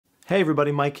Hey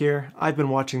everybody, Mike here. I've been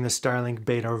watching the Starlink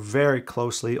beta very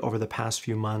closely over the past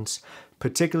few months,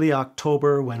 particularly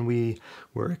October when we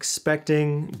were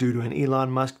expecting, due to an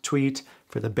Elon Musk tweet,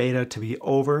 for the beta to be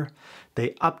over. They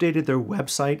updated their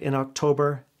website in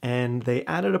October and they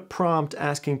added a prompt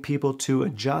asking people to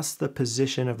adjust the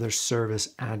position of their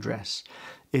service address.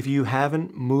 If you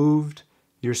haven't moved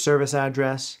your service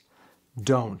address,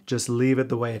 don't. Just leave it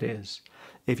the way it is.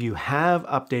 If you have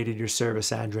updated your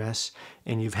service address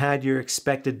and you've had your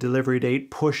expected delivery date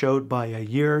push out by a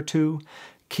year or two,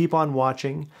 keep on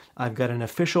watching. I've got an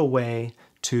official way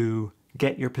to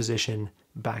get your position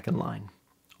back in line.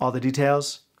 All the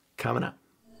details coming up.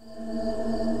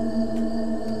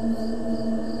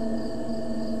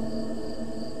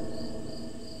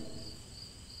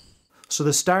 So the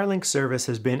Starlink service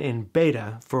has been in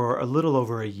beta for a little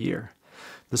over a year.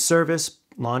 The service,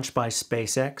 launched by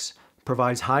SpaceX,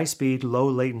 provides high-speed,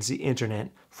 low-latency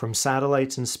internet from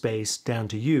satellites in space down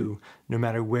to you, no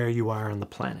matter where you are on the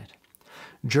planet.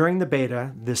 During the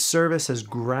beta, this service has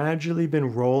gradually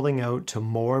been rolling out to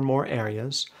more and more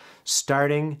areas,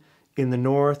 starting in the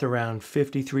north around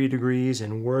 53 degrees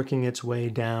and working its way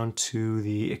down to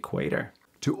the equator.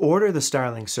 To order the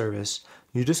Starlink service,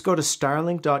 you just go to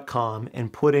starlink.com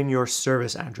and put in your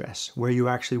service address, where you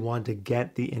actually want to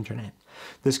get the internet.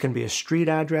 This can be a street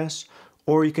address,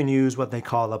 or you can use what they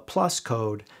call a plus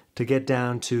code to get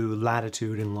down to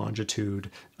latitude and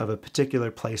longitude of a particular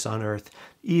place on Earth,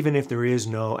 even if there is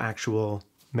no actual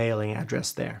mailing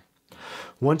address there.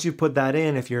 Once you put that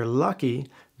in, if you're lucky,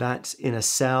 that's in a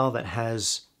cell that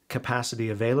has capacity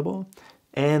available,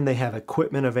 and they have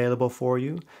equipment available for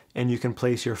you, and you can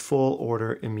place your full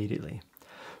order immediately.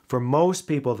 For most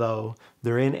people though,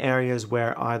 they're in areas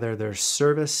where either their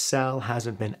service cell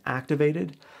hasn't been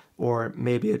activated, or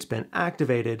maybe it's been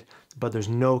activated, but there's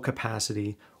no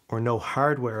capacity or no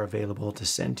hardware available to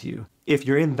send to you. If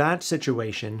you're in that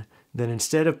situation, then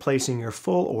instead of placing your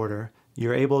full order,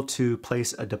 you're able to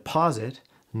place a deposit,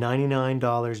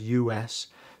 $99 US,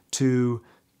 to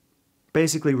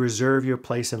basically reserve your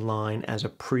place in line as a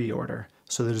pre-order,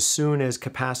 so that as soon as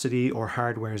capacity or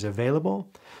hardware is available,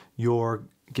 you're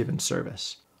given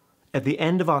service. At the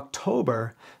end of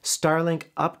October, Starlink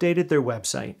updated their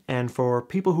website, and for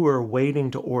people who were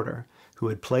waiting to order, who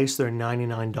had placed their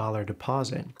 $99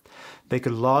 deposit, they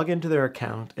could log into their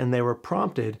account and they were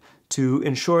prompted to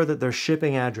ensure that their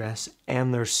shipping address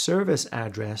and their service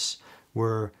address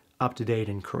were up to date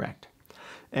and correct.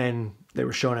 And they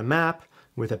were shown a map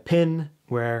with a pin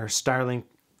where Starlink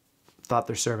thought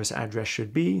their service address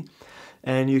should be,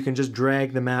 and you can just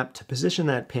drag the map to position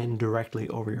that pin directly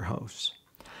over your host.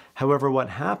 However, what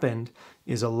happened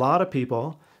is a lot of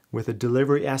people with a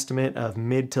delivery estimate of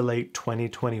mid to late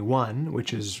 2021,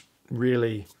 which is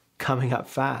really coming up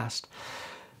fast,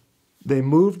 they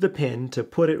moved the pin to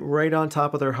put it right on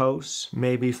top of their house,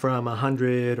 maybe from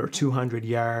 100 or 200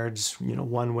 yards,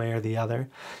 one way or the other.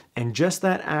 And just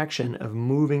that action of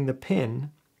moving the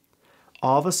pin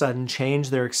all of a sudden changed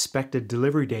their expected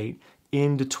delivery date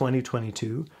into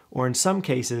 2022, or in some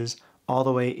cases, all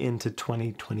the way into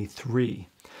 2023.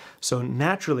 So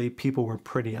naturally, people were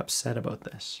pretty upset about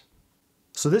this.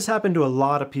 So this happened to a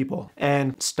lot of people,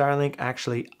 and Starlink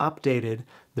actually updated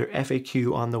their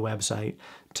FAQ on the website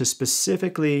to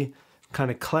specifically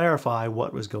kind of clarify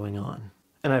what was going on.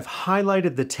 And I've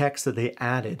highlighted the text that they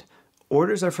added.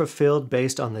 Orders are fulfilled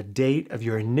based on the date of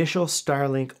your initial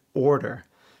Starlink order.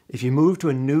 If you move to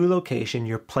a new location,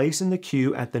 your place in the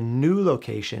queue at the new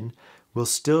location will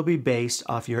still be based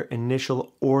off your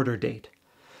initial order date.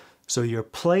 So your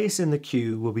place in the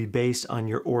queue will be based on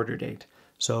your order date.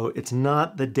 So it's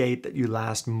not the date that you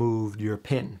last moved your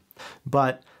pin.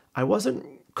 But I wasn't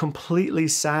completely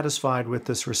satisfied with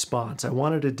this response. I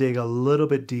wanted to dig a little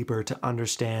bit deeper to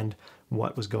understand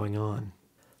what was going on.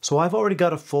 So I've already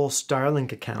got a full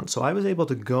Starlink account, so I was able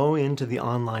to go into the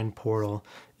online portal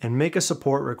and make a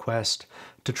support request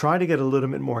to try to get a little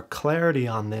bit more clarity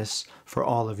on this for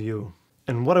all of you.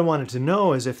 And what I wanted to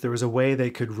know is if there was a way they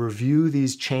could review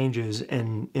these changes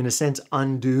and, in a sense,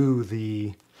 undo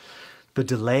the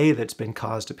delay that's been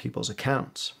caused to people's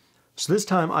accounts. So this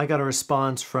time I got a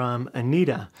response from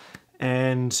Anita,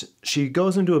 and she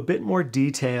goes into a bit more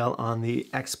detail on the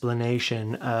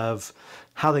explanation of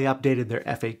how they updated their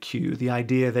FAQ, the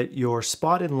idea that your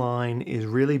spot in line is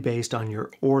really based on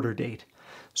your order date.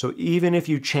 So even if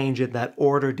you change it, that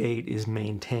order date is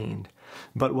maintained.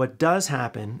 But what does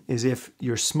happen is if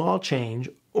your small change,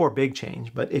 or big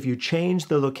change, but if you change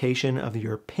the location of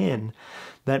your pin,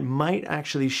 that might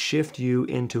actually shift you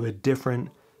into a different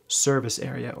service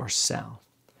area or cell.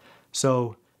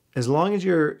 So as long as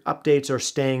your updates are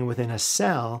staying within a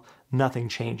cell, nothing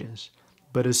changes.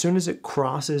 But as soon as it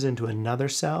crosses into another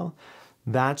cell,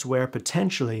 that's where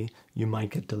potentially you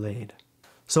might get delayed.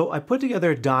 So I put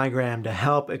together a diagram to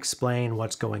help explain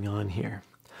what's going on here.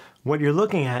 What you're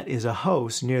looking at is a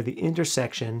host near the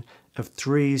intersection of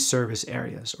 3 service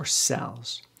areas, or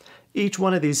cells. Each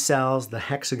one of these cells, the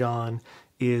hexagon,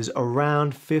 is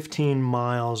around 15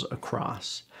 miles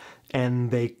across,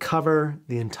 and they cover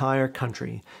the entire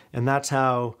country, and that's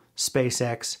how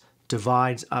SpaceX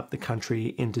divides up the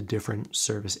country into different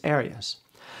service areas.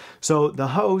 So the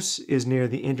host is near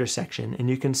the intersection, and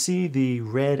you can see the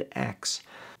red X.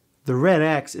 The red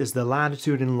X is the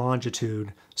latitude and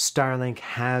longitude Starlink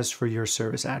has for your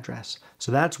service address.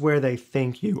 So that's where they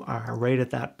think you are, right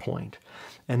at that point.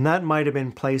 And that might have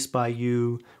been placed by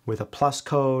you with a plus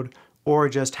code, or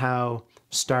just how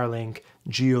Starlink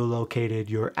geolocated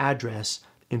your address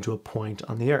into a point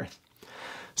on the Earth.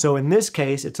 So in this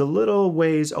case, it's a little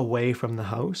ways away from the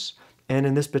house. And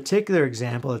in this particular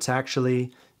example, it's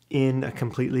actually in a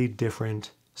completely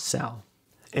different cell.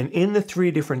 And in the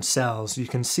 3 different cells, you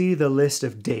can see the list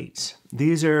of dates.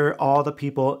 These are all the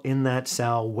people in that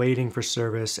cell waiting for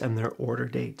service and their order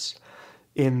dates.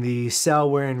 In the cell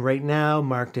we're in right now,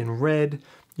 marked in red,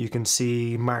 you can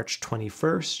see March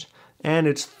 21st, and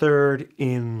it's 3rd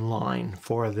in line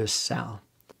for this cell.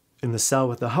 In the cell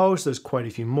with the host, there's quite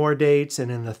a few more dates,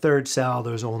 and in the 3rd cell,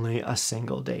 there's only a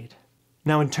single date.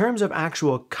 Now, in terms of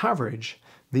actual coverage,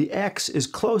 the X is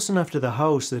close enough to the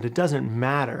host that it doesn't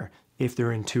matter if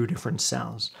they're in 2 different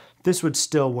cells. This would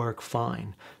still work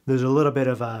fine. There's a little bit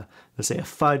of a, let's say, a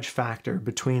fudge factor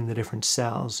between the different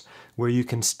cells where you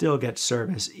can still get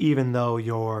service even though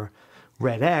your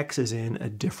red X is in a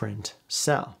different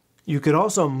cell. You could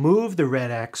also move the red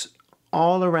X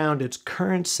all around its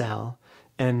current cell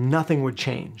and nothing would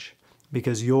change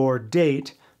because your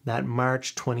date, that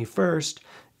March 21st,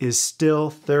 is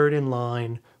still 3rd in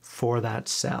line for that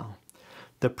cell.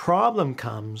 The problem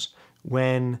comes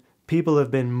when people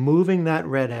have been moving that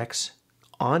red X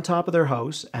on top of their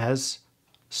host, as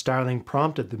Starlink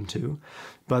prompted them to,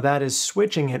 but that is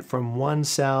switching it from one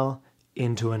cell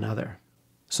into another.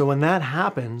 So when that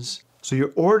happens, so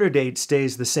your order date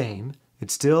stays the same,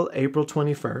 it's still April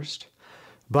 21st,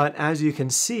 but as you can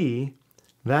see,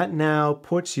 that now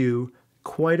puts you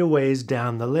quite a ways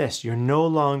down the list. You're no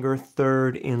longer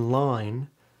 3rd in line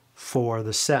for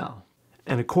the cell.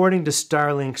 And according to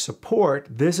Starlink Support,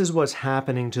 this is what's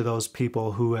happening to those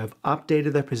people who have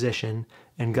updated their position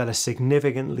and got a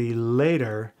significantly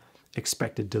later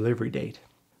expected delivery date.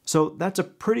 So that's a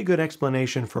pretty good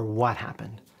explanation for what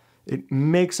happened. It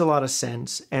makes a lot of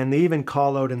sense, and they even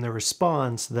call out in the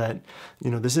response that,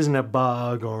 this isn't a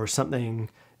bug or something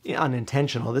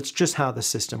unintentional. That's just how the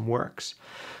system works.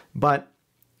 But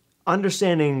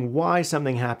understanding why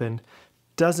something happened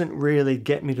doesn't really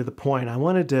get me to the point. I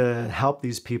wanted to help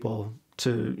these people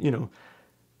to,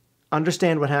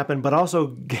 understand what happened, but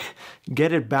also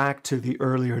get it back to the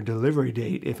earlier delivery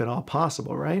date, if at all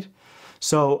possible, right?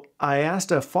 So I asked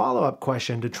a follow-up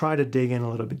question to try to dig in a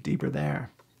little bit deeper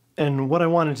there. And what I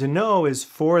wanted to know is,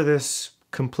 for this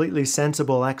completely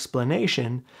sensible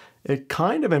explanation, it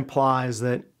kind of implies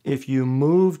that if you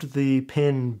moved the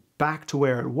pin back to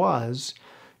where it was,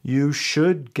 you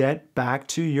should get back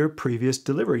to your previous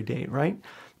delivery date, right?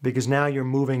 Because now you're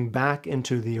moving back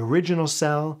into the original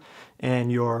cell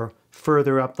and you're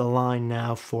further up the line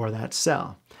now for that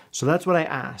cell. So that's what I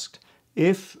asked.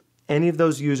 If any of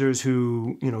those users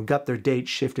who, got their date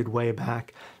shifted way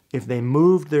back, if they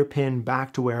moved their pin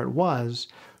back to where it was,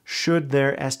 should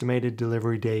their estimated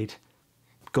delivery date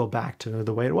go back to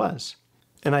the way it was?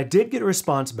 And I did get a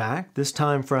response back, this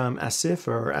time from Asif,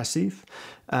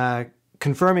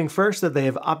 confirming first that they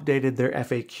have updated their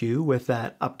FAQ with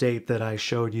that update that I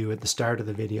showed you at the start of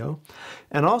the video,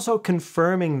 and also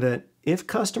confirming that if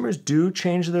customers do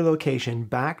change their location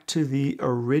back to the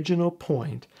original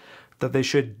point, that they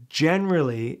should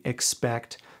generally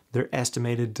expect their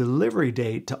estimated delivery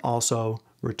date to also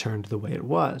return to the way it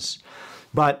was.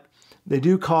 But they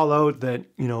do call out that,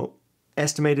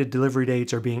 estimated delivery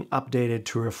dates are being updated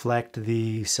to reflect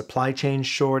the supply chain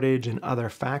shortage and other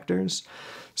factors.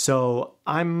 So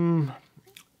I'm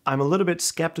a little bit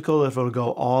skeptical if it'll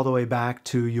go all the way back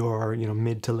to your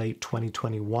mid to late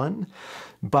 2021,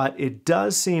 but it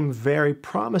does seem very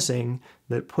promising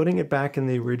that putting it back in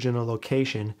the original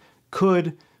location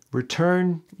could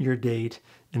return your date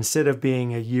instead of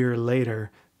being a year later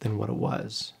than what it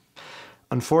was.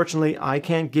 Unfortunately, I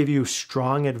can't give you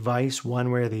strong advice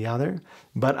one way or the other,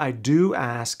 but I do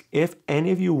ask, if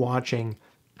any of you watching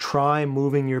try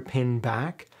moving your pin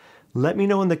back, let me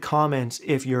know in the comments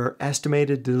if your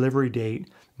estimated delivery date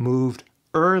moved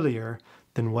earlier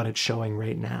than what it's showing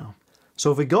right now.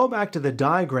 So if we go back to the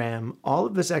diagram, all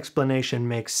of this explanation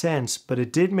makes sense, but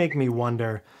it did make me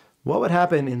wonder what would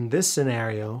happen in this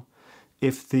scenario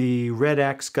if the red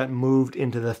X got moved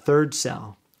into the third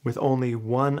cell with only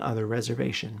one other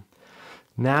reservation.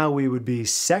 Now we would be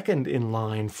second in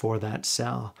line for that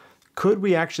cell. Could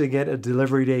we actually get a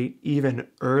delivery date even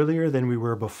earlier than we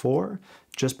were before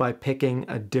just by picking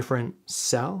a different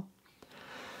cell?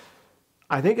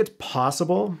 I think it's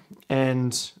possible,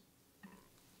 and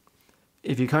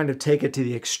if you kind of take it to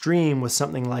the extreme with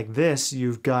something like this,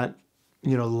 you've got,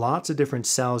 lots of different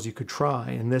cells you could try.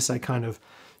 And this I kind of,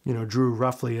 drew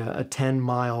roughly a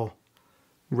 10-mile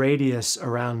radius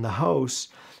around the house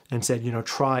and said,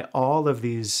 try all of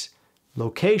these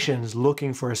locations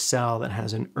looking for a cell that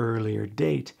has an earlier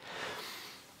date.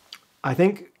 I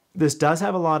think this does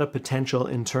have a lot of potential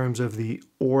in terms of the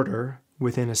order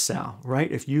within a cell,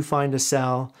 right? If you find a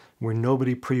cell where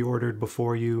nobody pre-ordered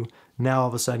before you, now all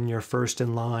of a sudden you're first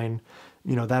in line,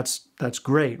 that's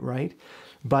great, right?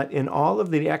 But in all of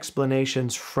the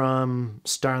explanations from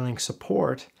Starlink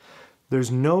Support, there's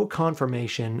no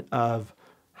confirmation of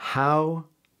how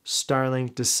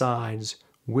Starlink decides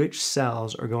which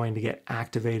cells are going to get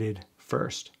activated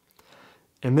first.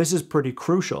 And this is pretty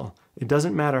crucial. It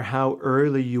doesn't matter how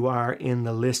early you are in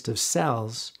the list of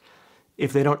cells.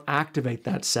 If they don't activate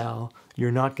that cell,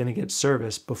 you're not going to get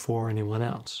service before anyone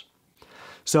else.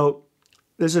 So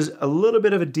this is a little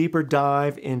bit of a deeper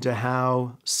dive into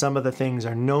how some of the things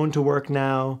are known to work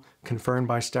now, confirmed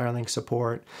by Starlink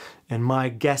Support, and my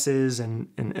guesses and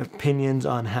opinions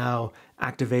on how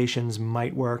activations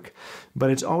might work. But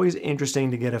it's always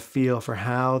interesting to get a feel for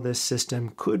how this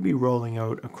system could be rolling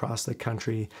out across the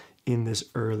country in this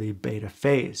early beta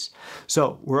phase.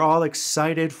 So we're all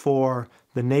excited for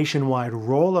the nationwide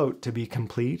rollout to be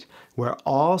complete, where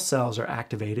all cells are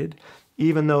activated,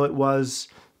 even though it was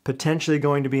potentially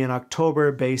going to be in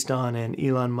October based on an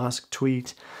Elon Musk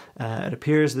tweet. It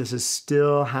appears this is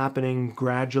still happening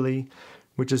gradually,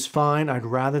 which is fine. I'd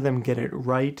rather them get it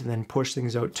right than push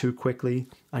things out too quickly.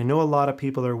 I know a lot of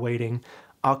people are waiting.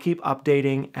 I'll keep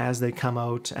updating as they come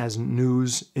out, as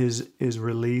news is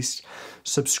released.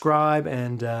 Subscribe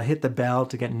and hit the bell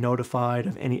to get notified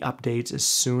of any updates as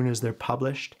soon as they're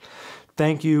published.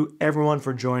 Thank you everyone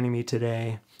for joining me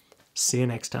today. See you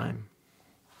next time.